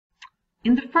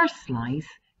In the first slice,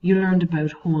 you learned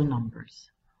about whole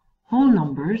numbers. Whole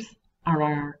numbers are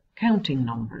our counting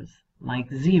numbers,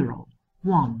 like 0,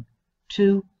 1,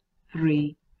 2,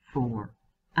 3, 4,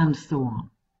 and so on.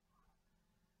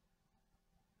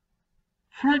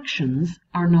 Fractions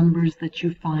are numbers that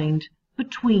you find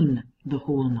between the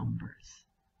whole numbers,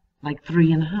 like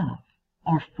 3 1/2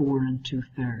 or 4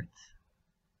 2/3.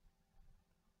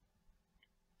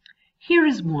 Here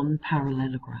is one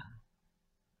parallelogram.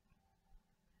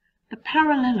 The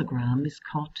parallelogram is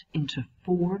cut into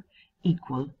 4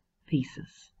 equal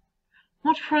pieces.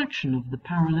 What fraction of the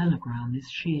parallelogram is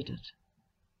shaded?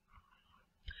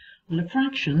 Well, a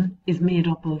fraction is made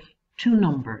up of two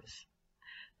numbers.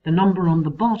 The number on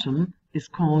the bottom is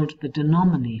called the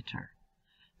denominator,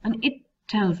 and it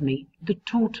tells me the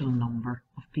total number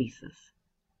of pieces.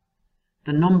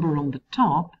 The number on the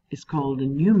top is called the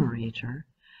numerator,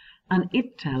 and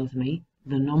it tells me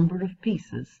the number of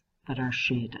pieces that are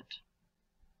shaded.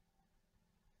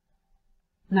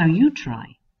 Now you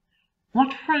try.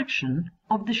 What fraction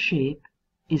of the shape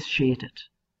is shaded?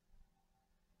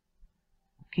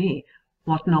 Okay,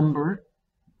 what number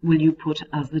will you put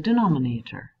as the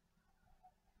denominator?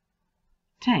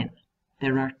 10.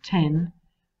 There are 10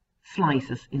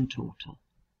 slices in total.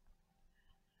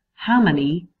 How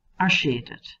many are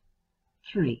shaded?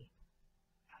 3.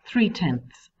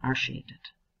 3/10 are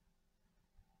shaded.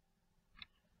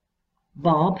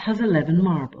 Bob has 11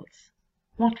 marbles.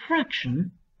 What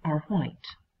fraction are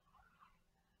white?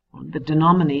 Well, the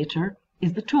denominator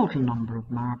is the total number of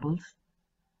marbles,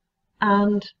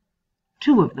 and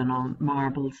 2 of the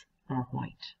marbles are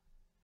white.